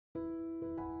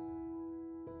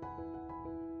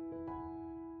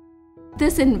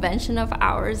This invention of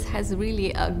ours has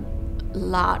really a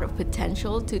lot of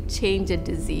potential to change a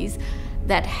disease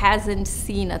that hasn't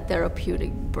seen a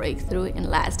therapeutic breakthrough in the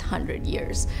last 100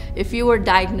 years. If you were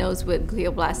diagnosed with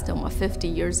glioblastoma 50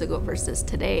 years ago versus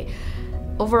today,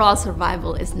 overall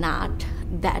survival is not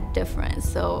that different.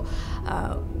 So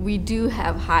we do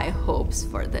have high hopes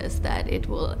for this, that it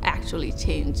will actually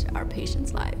change our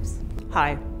patients' lives.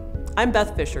 Hi, I'm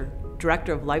Beth Fisher,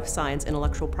 Director of Life Science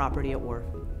Intellectual Property at WARF.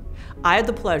 I had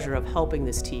the pleasure of helping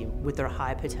this team with their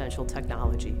high potential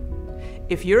technology.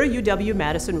 If you're a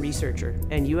UW-Madison researcher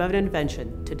and you have an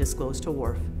invention to disclose to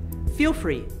WARF, feel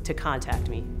free to contact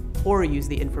me or use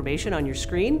the information on your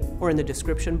screen or in the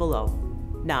description below.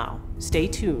 Now, stay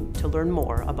tuned to learn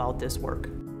more about this work.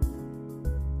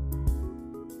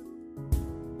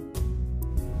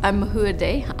 I'm Mahua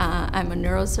Dey. I'm a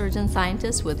neurosurgeon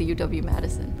scientist with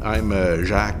UW-Madison. I'm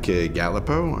Jacques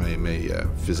Galipeau. I'm a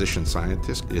physician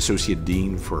scientist, Associate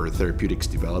Dean for Therapeutics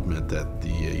Development at the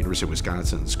University of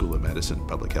Wisconsin School of Medicine,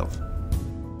 Public Health.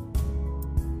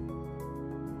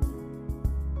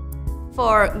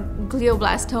 For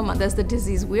glioblastoma, that's the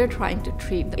disease we're trying to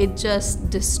treat. It just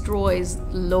destroys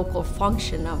local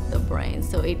function of the brain.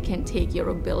 So it can take your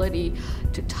ability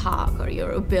to talk or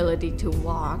your ability to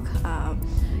walk,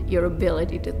 your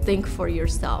ability to think for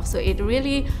yourself. So it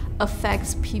really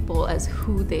affects people as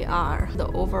who they are. The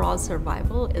overall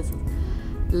survival is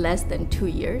less than 2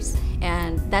 years,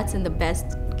 and that's in the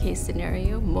best case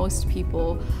scenario. Most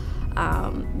people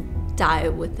die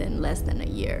within less than a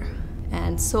year.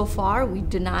 And so far, we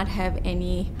do not have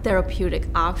any therapeutic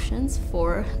options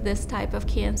for this type of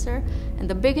cancer. And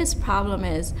the biggest problem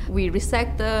is we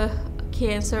resect the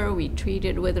cancer, we treat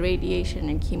it with radiation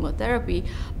and chemotherapy,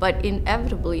 but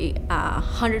inevitably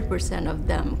 100% of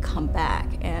them come back.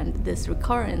 And this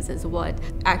recurrence is what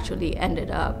actually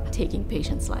ended up taking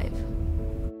patients' life.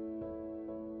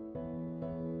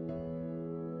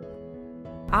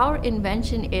 Our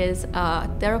invention is a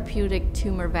therapeutic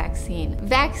tumor vaccine.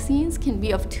 Vaccines can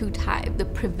be of two types, the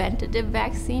preventative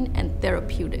vaccine and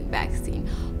therapeutic vaccine.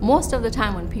 Most of the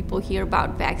time when people hear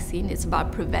about vaccine, it's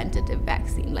about preventative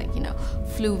vaccine, like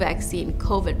flu vaccine,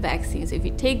 COVID vaccines. If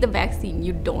you take the vaccine,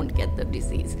 you don't get the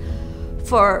disease.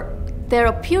 For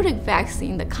therapeutic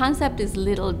vaccine, the concept is a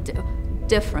little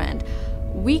different.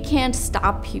 We can't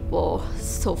stop people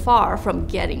so far from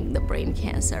getting the brain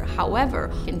cancer. However,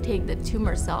 we can take the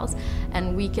tumor cells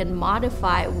and we can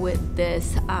modify with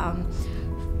this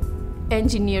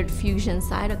engineered fusion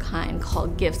cytokine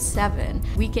called GIF7.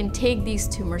 We can take these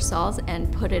tumor cells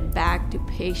and put it back to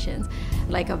patients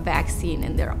like a vaccine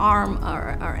in their arm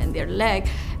or in their leg,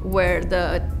 where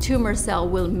the tumor cell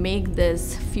will make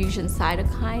this fusion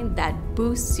cytokine that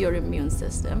boosts your immune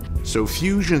system. So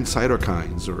fusion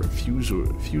cytokines, or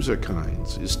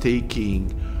fusokines, is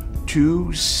taking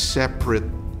two separate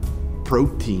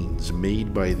proteins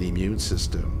made by the immune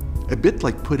system, a bit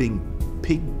like putting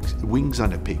pig's wings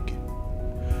on a pig.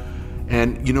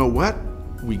 And you know what?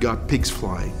 We got pigs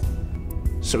flying.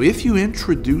 So if you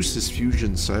introduce this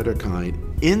fusion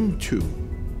cytokine into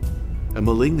a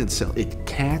malignant cell, it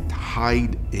can't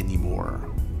hide anymore.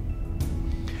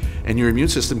 And your immune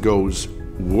system goes,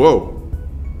 whoa,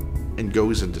 and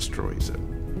goes and destroys it.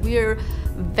 We're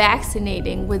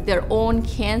vaccinating with their own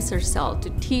cancer cell to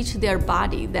teach their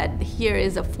body that here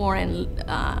is a foreign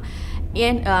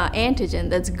antigen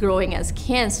that's growing as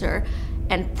cancer,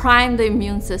 and prime the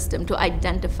immune system to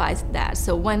identify that.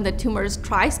 So when the tumor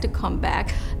tries to come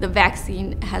back, the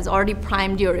vaccine has already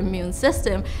primed your immune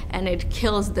system and it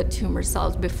kills the tumor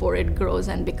cells before it grows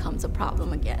and becomes a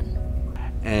problem again.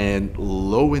 And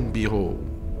lo and behold,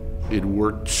 it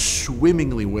worked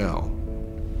swimmingly well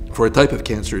for a type of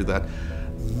cancer that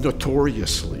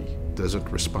notoriously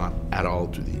doesn't respond at all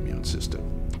to the immune system.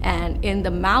 And in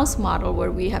the mouse model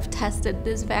where we have tested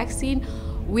this vaccine,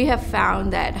 we have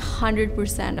found that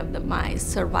 100% of the mice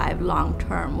survive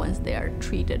long-term once they are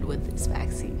treated with this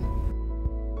vaccine.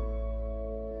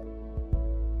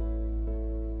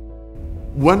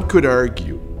 One could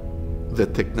argue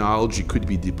that technology could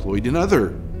be deployed in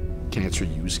other cancer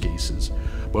use cases,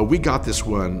 but we got this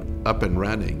one up and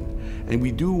running, and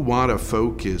we do want to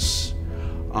focus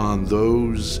on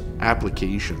those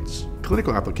applications,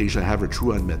 clinical applications that have a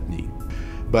true unmet need.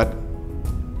 But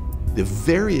the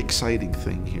very exciting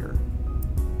thing here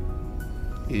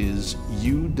is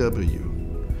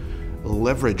UW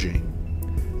leveraging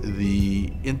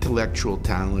the intellectual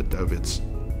talent of its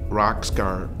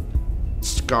rockstar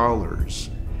scholars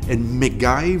and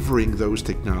MacGyvering those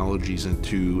technologies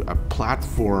into a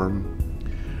platform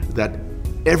that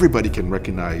everybody can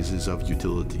recognize is of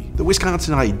utility. The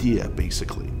Wisconsin idea,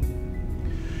 basically.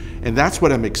 And that's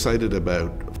what I'm excited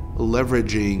about,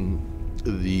 leveraging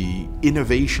the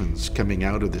innovations coming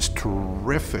out of this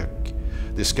terrific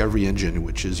discovery engine,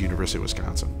 which is University of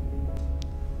Wisconsin.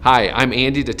 Hi, I'm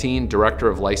Andy Deteen, Director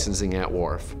of Licensing at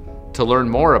WARF. To learn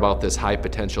more about this high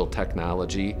potential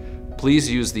technology, please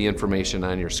use the information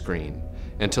on your screen.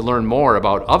 And to learn more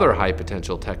about other high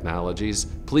potential technologies,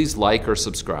 please like or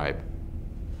subscribe.